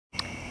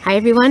Hi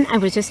everyone, I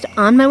was just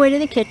on my way to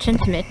the kitchen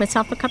to make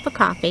myself a cup of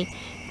coffee,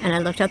 and I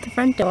looked out the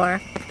front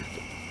door,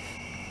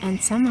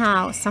 and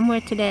somehow, somewhere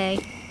today,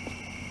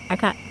 I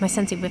got my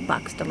Scentsy Whiff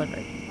box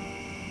delivered.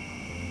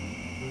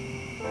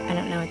 I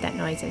don't know what that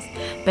noise is,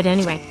 but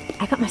anyway,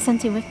 I got my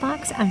Scentsy Whiff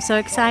box. I'm so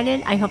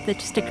excited. I hope that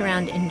you stick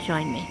around and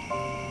join me.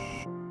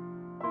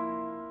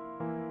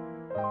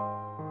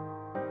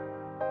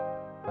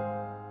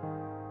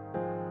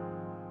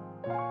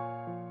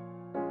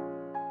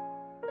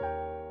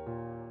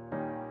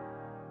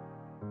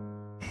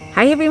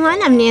 Hi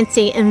everyone, I'm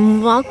Nancy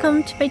and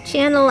welcome to my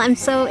channel. I'm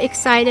so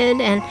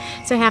excited and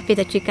so happy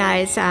that you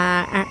guys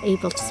are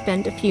able to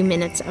spend a few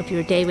minutes of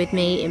your day with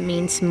me. It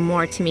means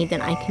more to me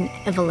than I can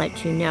ever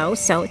let you know.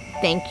 So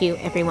thank you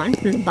everyone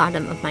from the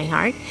bottom of my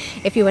heart.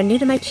 If you are new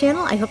to my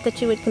channel, I hope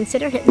that you would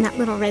consider hitting that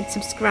little red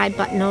subscribe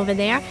button over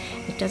there.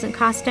 It doesn't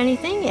cost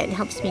anything. It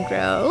helps me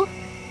grow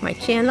my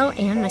channel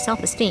and my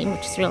self-esteem,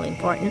 which is really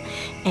important.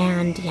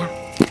 And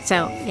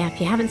so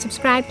if you haven't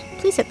subscribed,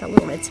 please hit that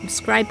little red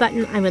subscribe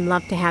button. I would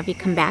love to have you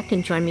come back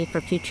and join me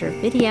for future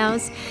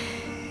videos.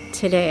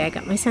 Today I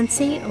got my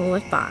Scentsy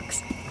Whiff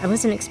box. I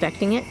wasn't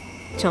expecting it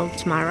till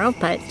tomorrow,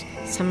 but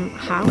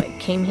somehow it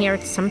came here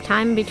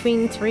sometime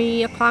between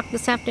 3 o'clock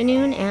this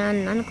afternoon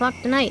and 9 o'clock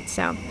tonight.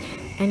 So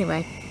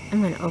anyway,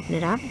 I'm going to open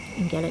it up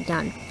and get it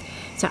done.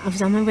 So I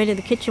was on my way to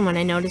the kitchen when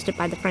I noticed it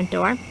by the front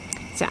door.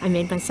 So I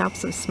made myself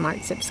some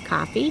Smart Sips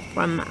coffee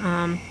from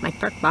my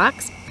perk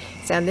box.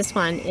 So this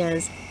one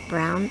is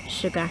brown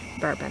sugar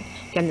bourbon.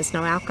 Again, there's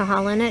no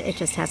alcohol in it. It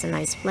just has a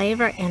nice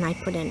flavor, and I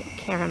put in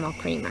caramel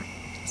creamer.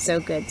 So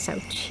good.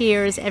 So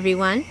cheers,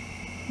 everyone.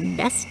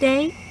 Best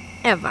day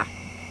ever.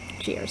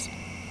 Cheers.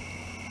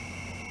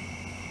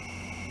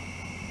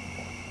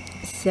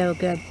 So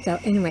good. So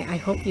anyway, I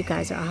hope you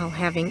guys are all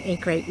having a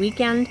great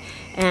weekend,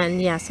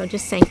 and so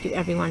just thank you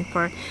everyone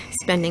for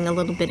spending a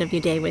little bit of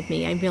your day with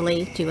me. I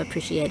really do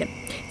appreciate it.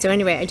 So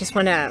anyway, I just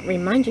want to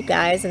remind you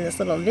guys in this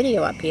little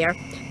video up here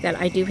that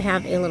I do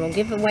have a little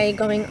giveaway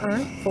going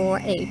on for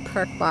a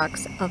perk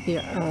box of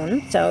your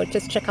own. So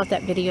just check out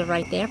that video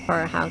right there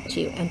for how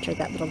to enter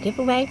that little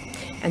giveaway,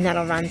 and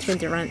that'll run through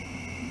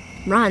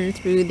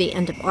the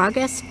end of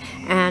August,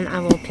 and I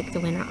will pick the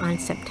winner on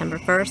September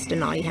 1st,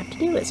 and all you have to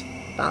do is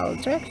follow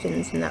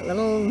directions in that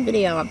little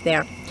video up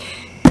there.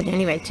 But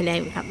anyway,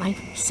 today we got my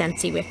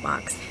Scentsy Whiff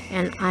box,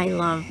 and I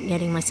love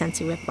getting my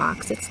Scentsy Whiff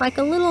box. It's like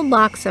a little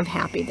box of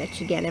happy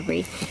that you get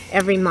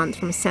every month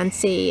from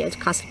Scentsy. It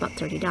costs about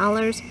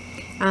 $30.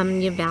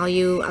 Your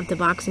value of the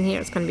box in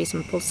here is going to be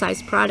some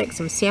full-size products,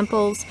 some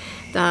samples.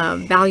 The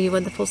value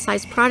of the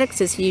full-size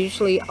products is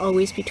usually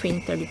always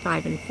between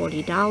 $35 and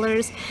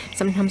 $40.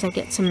 Sometimes I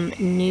get some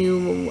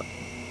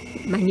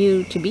my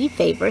new to-be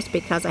favorites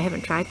because I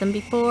haven't tried them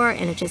before,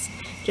 and it's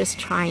just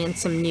trying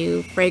some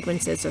new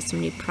fragrances or some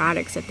new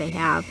products that they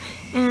have.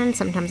 And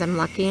sometimes I'm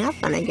lucky enough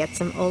and I get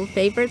some old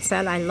favorites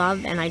that I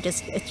love, and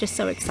it's just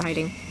so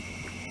exciting.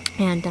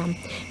 And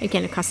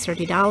again, it costs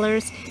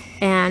 $30,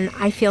 and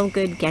I feel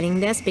good getting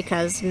this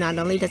because not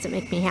only does it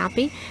make me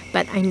happy,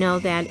 but I know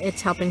that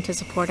it's helping to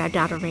support our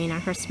daughter Raina,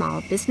 her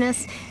small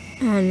business.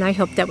 And I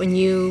hope that when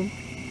you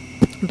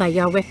buy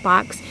your Whiff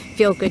box,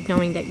 feel good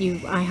knowing that you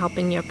are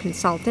helping your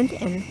consultant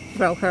and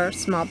grow her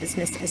small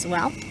business as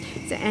well.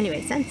 So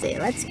anyway, Scentsy,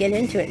 let's get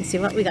into it and see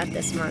what we got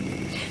this month.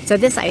 So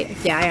this, I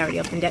already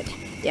opened it.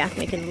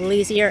 Make it a little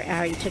easier. I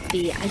already took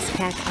the ice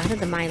pack out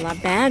of the My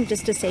Love bag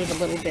just to save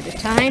a little bit of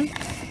time.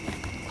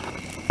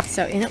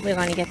 So in it, we're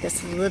going to get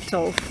this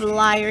little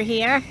flyer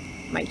here.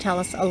 Might tell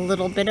us a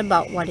little bit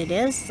about what it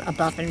is,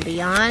 above and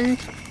beyond.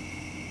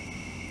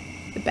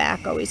 The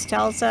back always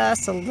tells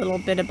us a little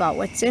bit about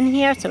what's in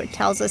here. So it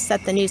tells us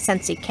that the new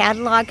Scentsy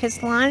catalog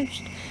has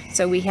launched.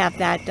 So we have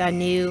that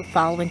new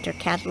fall-winter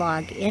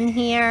catalog in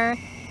here.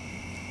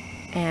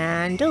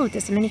 And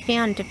there's a mini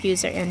fan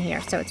diffuser in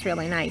here, so it's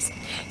really nice.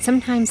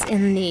 Sometimes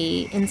in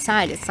the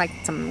inside, it's like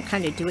some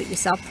kind of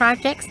do-it-yourself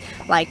projects.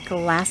 Like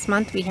last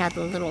month, we had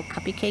the little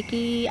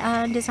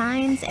cupcakey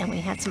designs, and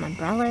we had some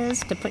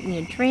umbrellas to put in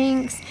your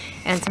drinks.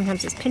 And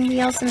sometimes there's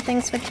pinwheels and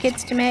things for the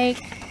kids to make.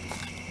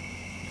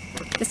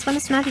 This one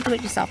is not a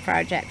do-it-yourself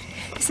project.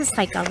 This is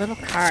like a little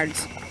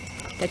cards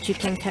that you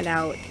can cut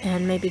out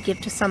and maybe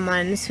give to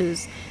someone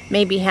who's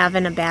maybe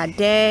having a bad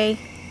day,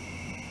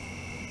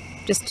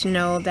 just to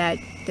know that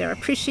they're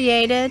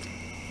appreciated.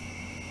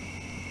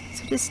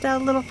 So just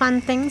little fun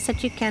things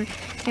that you can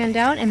hand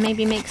out and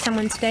maybe make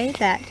someone's day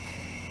that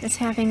is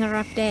having a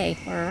rough day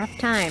or a rough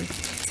time.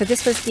 So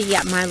this was the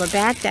Milo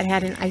bag that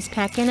had an ice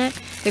pack in it.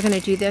 They're going to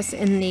do this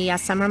in the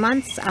summer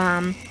months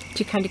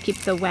to kind of keep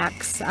the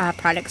wax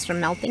products from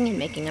melting and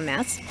making a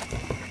mess.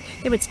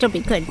 They would still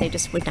be good, they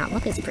just would not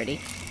look as pretty.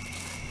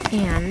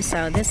 And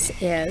so this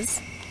is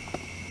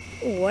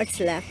what's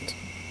left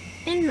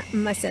in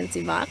my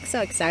Scentsy box.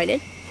 So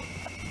excited.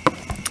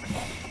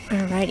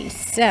 Alrighty,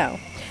 so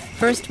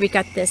first we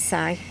got this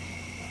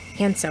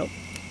hand soap,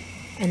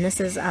 and this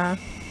is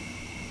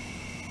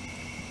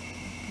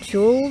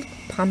jeweled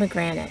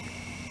pomegranate.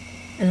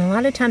 And a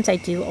lot of times I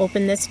do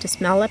open this to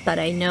smell it, but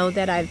I know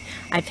that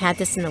I've had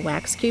this in the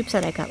wax cubes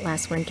that I got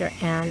last winter,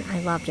 and I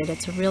loved it.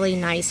 It's a really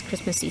nice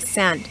Christmassy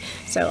scent.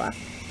 So,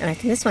 and I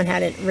think this one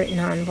had it written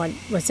on what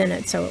was in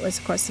it. So it was,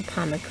 of course, the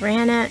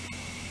pomegranate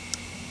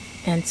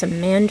and some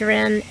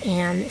mandarin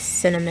and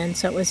cinnamon.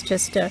 So it was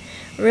just a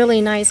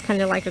really nice,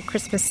 kind of like a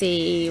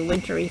Christmassy,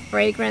 wintry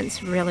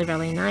fragrance. Really,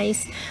 really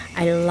nice.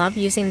 I love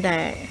using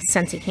the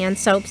Scentsy hand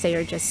soaps. They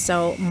are just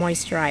so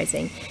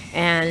moisturizing.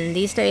 And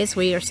these days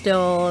we are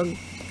still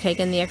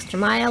taking the extra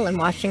mile and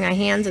washing our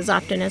hands as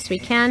often as we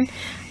can.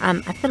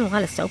 I've got a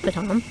lot of soap at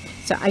home,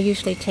 so I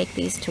usually take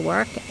these to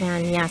work.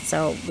 And yeah,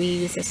 so we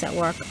use this at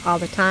work all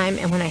the time.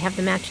 And when I have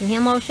the matching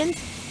hand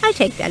lotions, I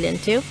take that in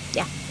too.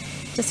 Yeah.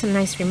 Just a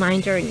nice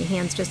reminder, and your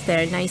hands just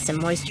they're nice and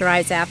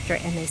moisturized after,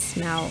 and they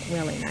smell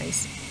really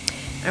nice.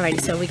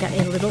 Alrighty, so we got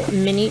a little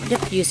mini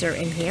diffuser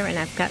in here, and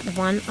I've got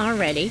one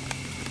already.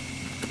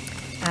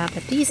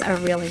 But these are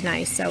really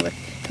nice. So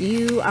if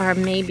you are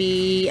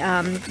maybe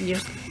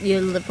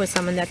you live with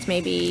someone that's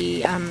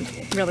maybe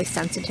really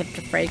sensitive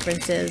to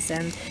fragrances,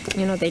 and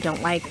you know they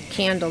don't like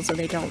candles, or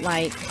they don't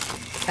like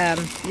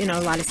you know,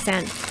 a lot of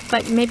scent,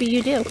 but maybe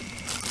you do,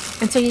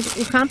 and so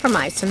you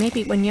compromise. So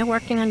maybe when you're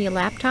working on your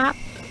laptop,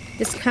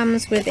 this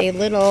comes with a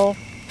little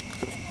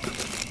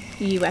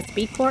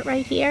USB port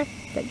right here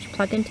that you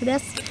plug into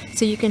this.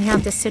 So you can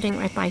have this sitting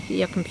right by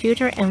your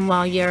computer, and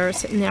while you're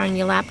sitting there on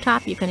your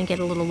laptop, you're going to get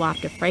a little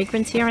waft of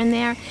fragrance here and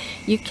there.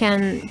 You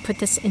can put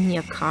this in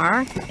your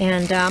car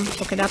and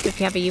hook it up if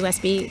you have a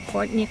USB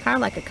port in your car,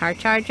 like a car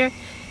charger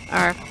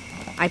or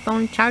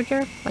iPhone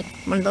charger, like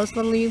one of those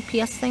little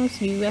UPS things,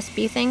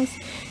 USB things.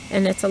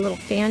 And it's a little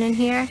fan in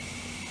here.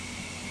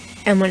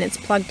 And when it's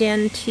plugged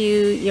into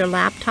your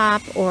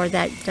laptop or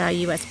that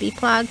USB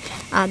plug,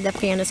 the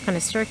fan is going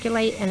to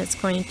circulate, and it's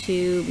going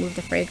to move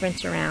the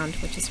fragrance around,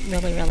 which is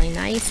really, really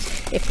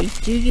nice. If you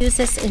do use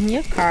this in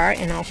your car,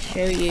 and I'll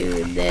show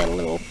you the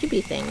little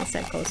cubey things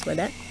that goes with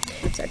it.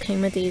 So it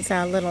came with these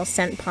little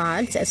scent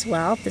pods as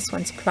well. This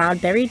one's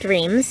Cloudberry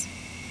Dreams.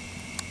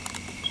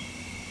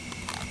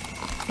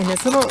 And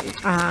there's little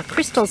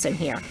crystals in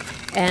here.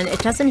 And it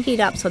doesn't heat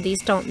up, so these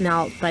don't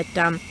melt, but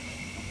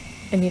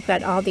and you've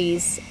got all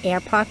these air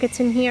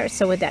pockets in here.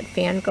 So with that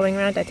fan going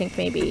around, I think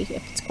maybe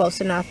if it's close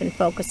enough and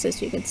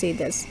focuses, you can see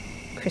there's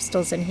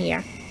crystals in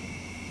here.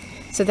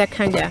 So that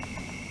kind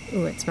of,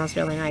 ooh, it smells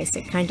really nice.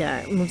 It kind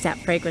of moves that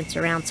fragrance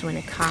around. So in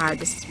a car,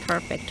 this is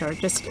perfect. Or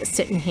just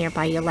sitting here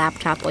by your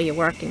laptop while you're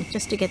working,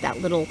 just to get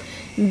that little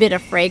bit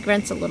of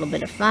fragrance, a little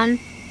bit of fun.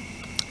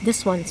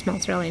 This one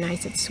smells really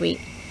nice. It's sweet.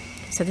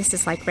 So this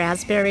is like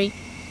raspberry.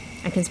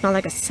 I can smell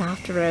like a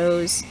soft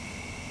rose,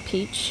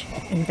 peach,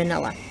 and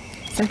vanilla.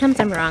 Sometimes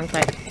I'm wrong,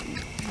 but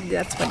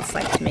that's what it's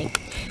like to me.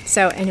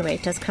 So anyway,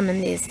 it does come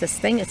in this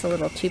thing. It's a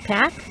little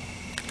 2-pack.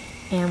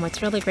 And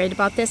what's really great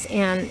about this,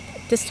 and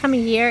this time of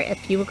year,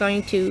 if you were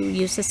going to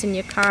use this in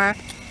your car,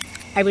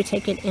 I would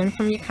take it in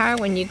from your car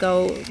when you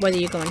go, whether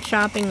you're going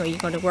shopping or you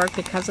go to work,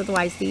 because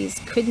otherwise these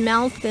could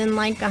melt in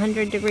like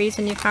 100 degrees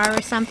in your car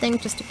or something,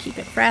 just to keep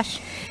it fresh.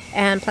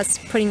 And plus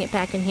putting it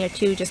back in here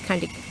too just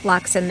kind of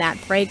locks in that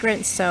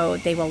fragrance, so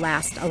they will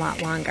last a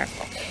lot longer.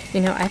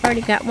 You know, I've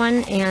already got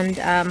one, and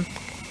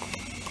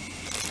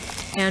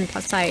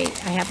plus I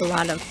have a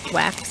lot of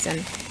wax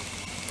and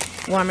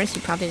warmers.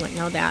 You probably wouldn't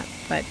know that,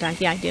 but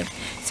yeah, I do.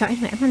 So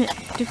anyway, I'm going to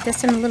do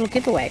this in a little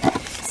giveaway.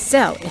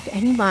 So if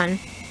anyone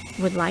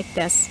would like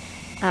this,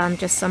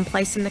 just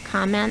someplace in the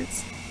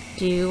comments,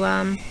 do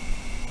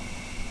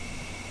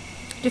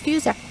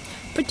diffuser.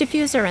 Put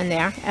diffuser in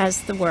there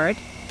as the word.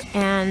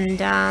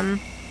 And I'm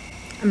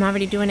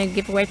already doing a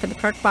giveaway for the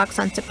perk box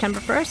on September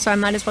 1st, so I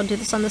might as well do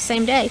this on the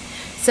same day.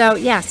 So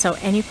yeah, so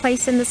any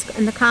place in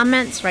the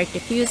comments, write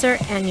diffuser,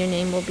 and your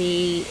name will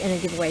be in a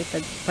giveaway for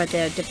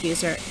the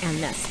diffuser and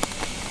this.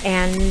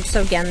 And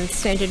so again,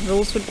 standard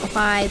rules would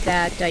apply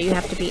that you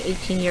have to be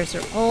 18 years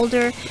or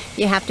older.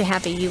 You have to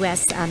have a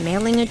U.S.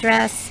 Mailing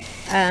address.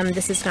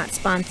 This is not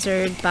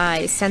sponsored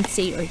by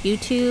Scentsy or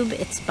YouTube.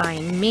 It's by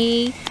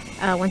me.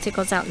 Once it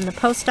goes out in the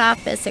post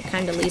office, it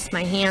kind of leaves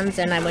my hands,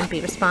 and I wouldn't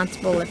be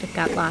responsible if it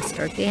got lost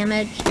or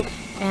damaged.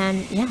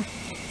 And yeah,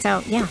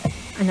 so yeah,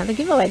 another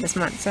giveaway this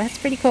month, so that's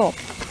pretty cool.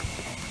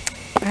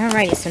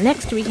 Alrighty, so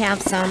next we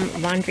have some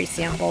laundry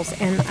samples,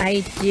 and I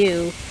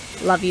do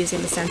love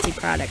using the Scentsy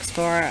products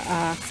for,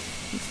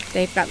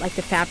 they've got like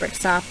the fabric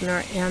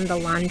softener and the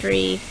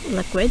laundry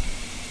liquid.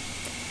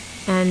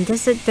 And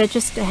they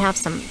just have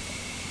some,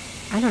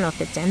 I don't know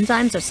if it's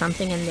enzymes or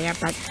something in there,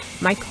 but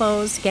my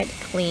clothes get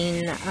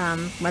clean,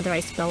 whether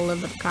I spill a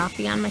little bit of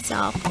coffee on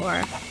myself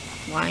or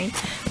wine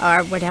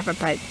or whatever,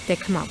 but they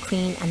come out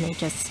clean and they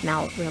just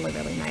smell really,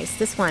 really nice.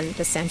 This one,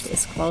 the scent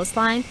is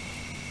Clothesline.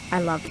 I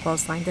love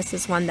Clothesline. This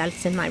is one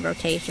that's in my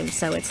rotation,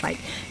 so it's like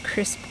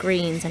crisp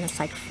greens, and it's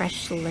like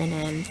fresh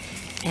linen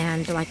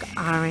and like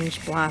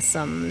orange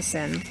blossoms,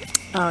 and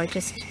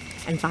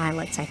and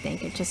violets, I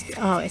think. It's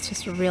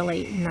just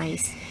really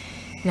nice,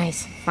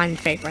 fun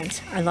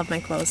fragrance. I love my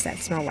clothes that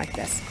smell like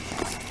this.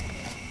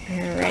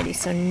 Alrighty,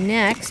 so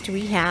next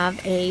we have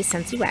a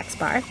Scentsy wax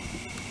bar.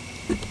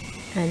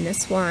 And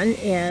this one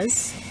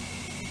is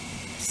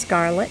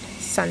Scarlet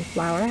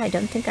Sunflower. I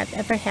don't think I've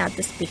ever had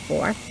this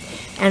before.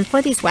 And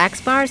for these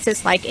wax bars,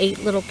 there's like 8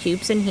 little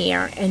cubes in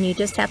here, and you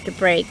just have to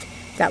break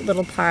that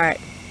little part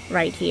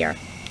right here.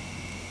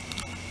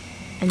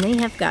 And they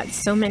have got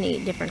so many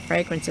different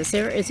fragrances.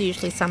 There is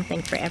usually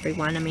something for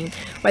everyone. I mean,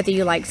 whether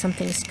you like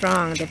something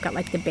strong, they've got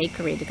like the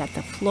bakery, they've got the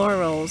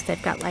florals,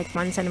 they've got like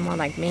ones that are more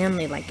like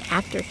manly, like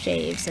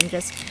aftershaves, and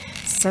just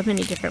so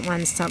many different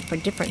ones, some for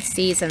different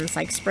seasons,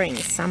 like spring,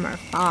 summer,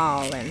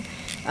 fall, and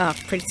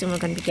pretty soon we're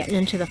going to be getting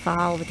into the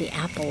fall with the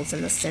apples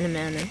and the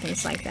cinnamon and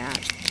things like that.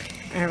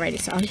 Alrighty,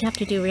 so all you have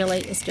to do really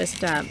is just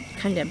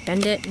kind of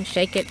bend it and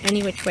shake it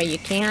any which way you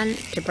can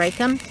to break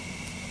them.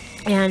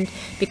 And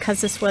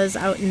because this was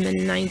out in the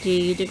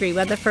 90-degree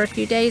weather for a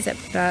few days,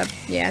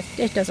 yeah,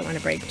 it doesn't want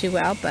to break too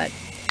well, but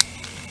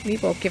we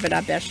will give it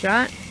our best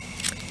shot.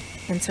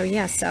 And so,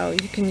 yeah, so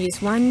you can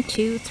use 1,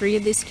 2, 3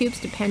 of these cubes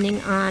depending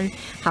on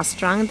how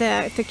strong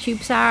the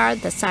cubes are,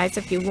 the size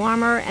of your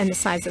warmer, and the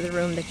size of the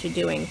room that you're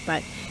doing.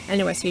 But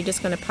anyway, so you're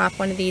just going to pop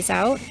one of these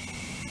out,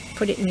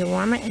 put it in your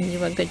warmer, and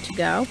you are good to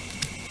go.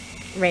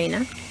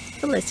 Raina,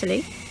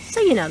 Felicity,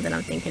 so you know that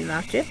I'm thinking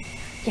about you.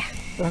 Yeah,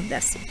 love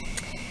this.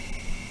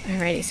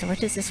 Alrighty, so what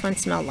does this one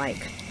smell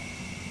like?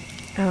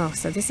 Oh,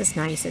 so this is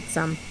nice. It's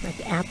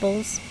like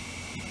apples,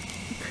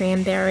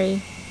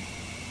 cranberry,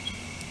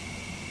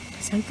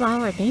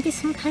 sunflower, maybe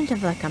some kind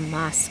of like a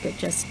musk.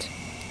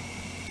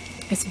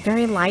 It's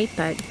very light,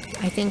 but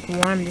I think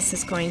warm this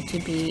is going to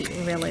be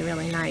really,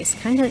 really nice.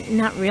 Kind of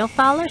not real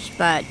fallish,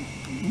 but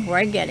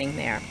we're getting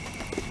there.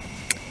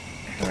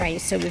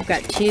 Alright, so we've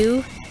got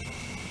 2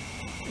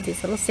 of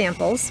these little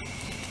samples.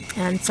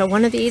 And so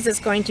one of these is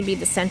going to be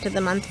the scent of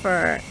the month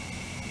for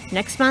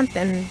next month,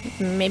 and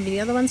maybe the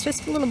other one's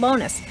just a little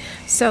bonus.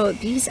 So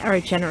these are a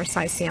generous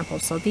size sample,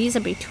 so these are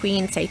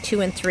between say 2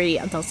 and 3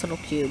 of those little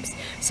cubes,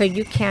 so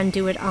you can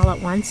do it all at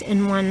once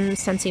in one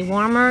Scentsy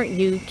warmer.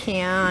 You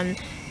can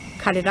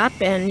cut it up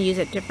and use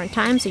it different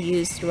times or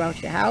use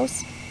throughout your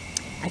house.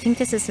 I think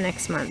this is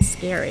next month,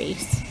 Scary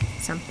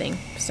something,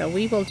 so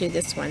we will do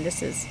this one.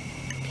 This is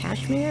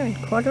cashmere and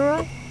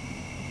corduroy,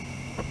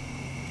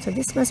 so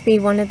this must be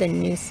one of the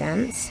new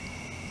scents.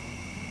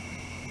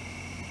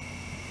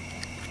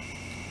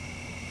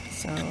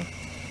 So,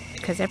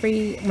 because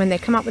when they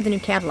come out with a new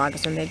catalog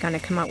is when they're going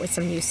to come out with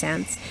some new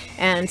scents.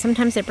 And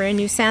sometimes they're brand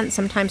new scents,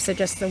 sometimes they're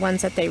just the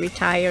ones that they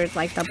retired,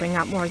 like they'll bring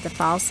out more of the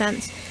fall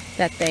scents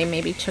that they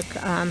maybe took,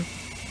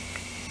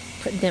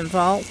 put in the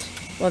vault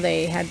while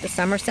they had the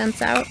summer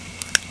scents out.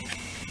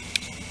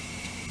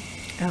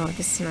 Oh,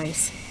 this is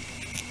nice.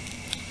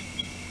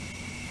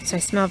 So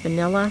I smell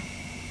vanilla,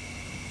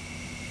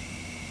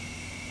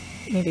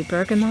 maybe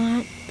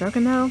bergamot,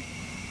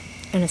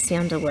 and a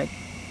sandalwood.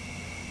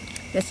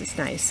 This is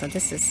nice. So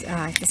this is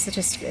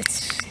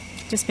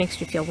just makes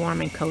you feel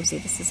warm and cozy.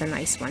 This is a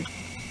nice one.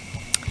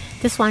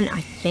 This one I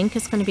think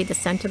is going to be the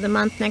scent of the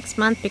month next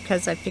month,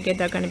 because I figured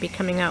they're going to be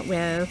coming out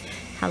with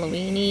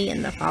Halloween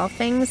and the fall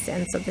things.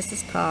 And so this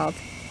is called,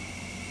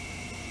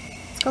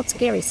 it's called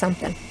Scary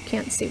something.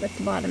 Can't see what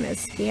the bottom is.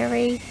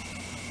 Scary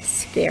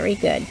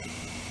Good.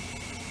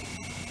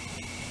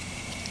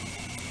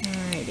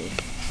 Alrighty.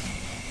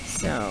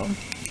 So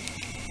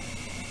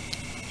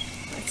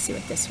let's see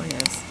what this one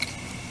is.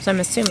 So I'm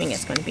assuming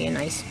it's going to be a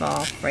nice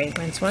fall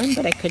fragrance one,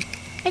 but I could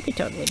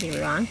totally be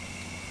wrong.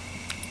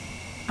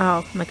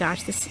 Oh my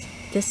gosh, this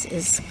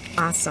is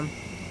awesome.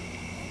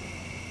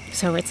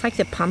 So it's like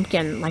the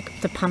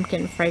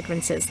pumpkin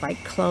fragrances,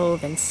 like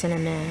clove and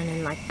cinnamon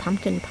and like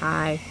pumpkin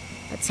pie,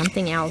 but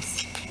something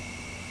else.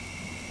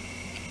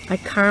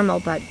 Like caramel,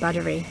 but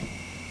buttery.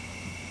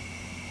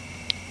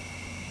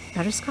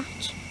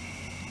 Butterscotch?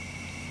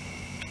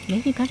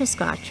 Maybe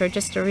butterscotch, or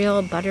just a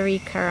real buttery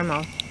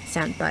caramel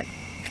scent, but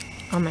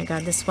oh my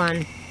god, this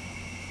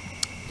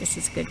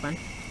is a good one.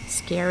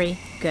 Scary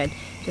Good.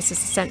 This is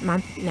the scent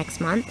month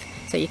next month,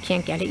 so you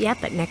can't get it yet,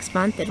 but next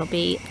month it'll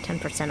be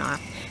 10% off.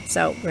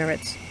 So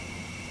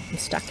I'm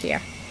stuck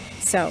here.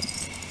 So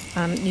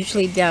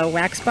usually the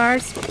wax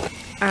bars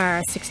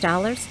are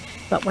 $6,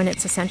 but when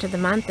it's a scent of the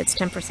month, it's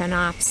 10%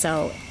 off.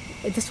 So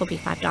this will be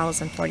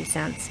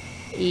 $5.40.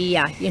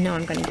 Yeah, you know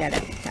I'm going to get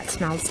it. That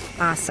smells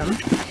awesome.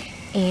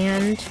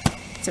 And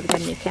so we got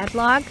a new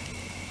catalog.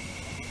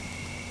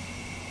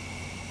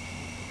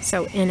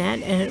 So in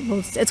it,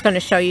 and it's going to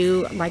show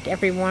you like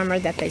every warmer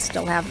that they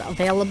still have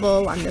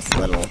available on this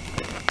little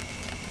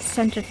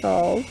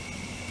centerfold.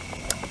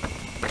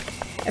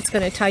 It's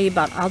going to tell you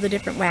about all the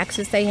different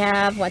waxes they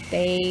have, what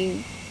they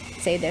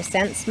say their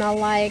scents smell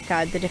like,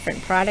 the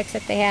different products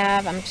that they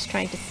have. I'm just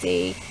trying to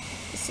see.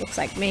 This looks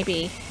like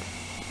maybe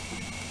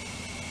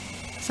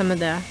some of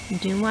the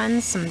new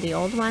ones, some of the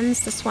old ones.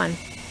 This one,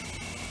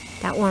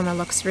 that warmer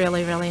looks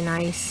really, really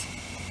nice.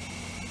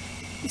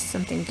 It's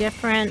something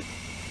different.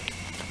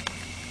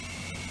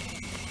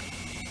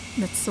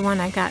 That's the one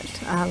I got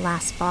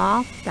last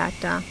fall,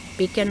 that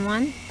beacon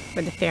one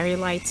with the fairy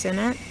lights in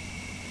it.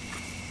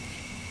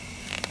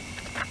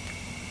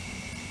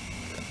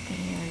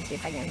 And see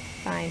if I can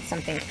find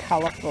something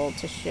colorful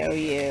to show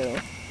you.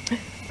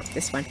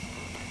 This one.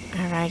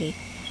 Alrighty.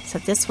 So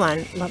this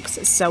one looks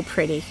so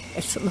pretty.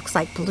 It looks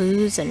like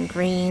blues and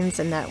greens,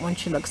 and that one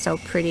should look so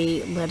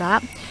pretty lit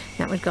up.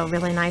 That would go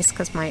really nice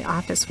because my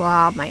office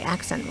wall, my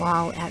accent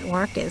wall at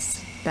work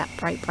is that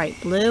bright, bright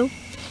blue.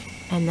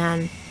 And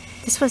then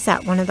this was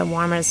that one of the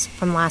warmers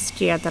from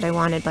last year that I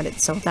wanted, but it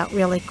sold out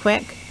really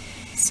quick.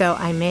 So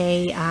I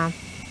may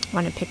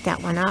want to pick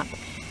that one up.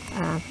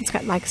 It's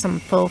got like some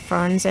full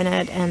ferns in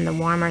it and the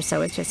warmer,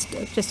 so it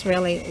just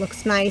really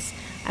looks nice.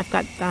 I've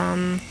got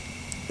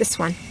this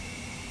one.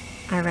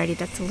 Alrighty,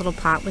 that's a little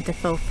pot with the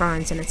faux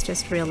ferns, and it's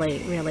just really,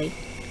 really,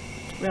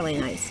 really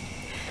nice.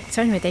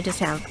 So anyway, they just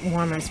have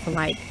warmers for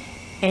like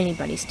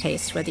anybody's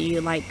taste, whether you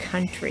like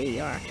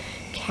country or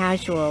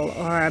casual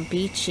or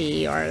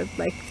beachy, or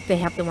like they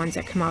have the ones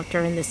that come out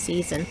during the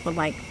season for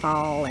like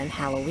fall and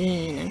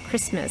Halloween and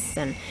Christmas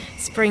and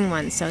spring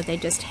ones. So they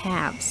just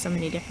have so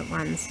many different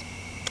ones.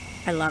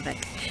 I love it.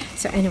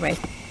 So anyway,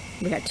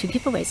 we got 2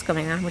 giveaways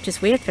going on, which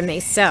is weird for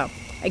me. So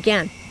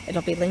again,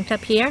 it'll be linked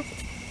up here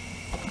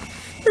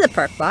to the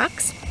perk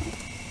box.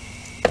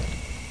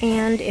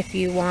 And if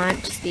you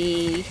want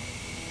the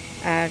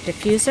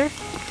diffuser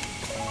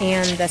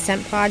and the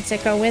scent pods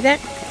that go with it,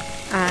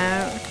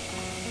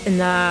 in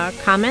the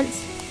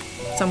comments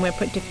somewhere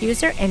put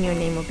diffuser and your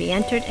name will be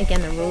entered.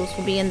 Again, the rules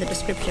will be in the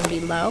description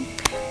below.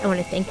 I want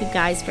to thank you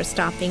guys for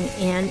stopping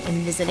in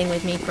and visiting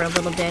with me for a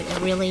little bit.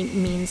 It really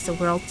means the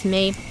world to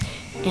me.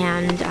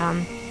 And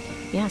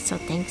yeah, so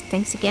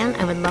thanks again.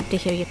 I would love to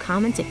hear your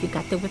comments. If you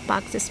got the whip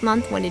box this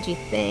month, what did you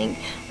think?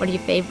 What are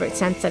your favorite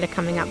scents that are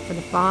coming up for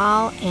the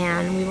fall?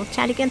 And we will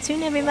chat again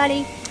soon,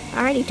 everybody.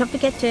 Alrighty, don't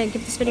forget to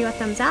give this video a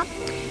thumbs up.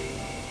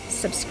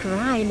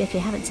 Subscribe if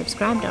you haven't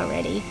subscribed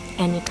already.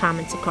 And your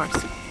comments, of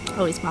course,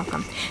 always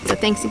welcome. So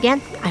thanks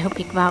again. I hope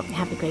you go out and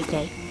have a great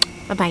day.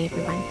 Bye-bye,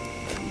 everyone.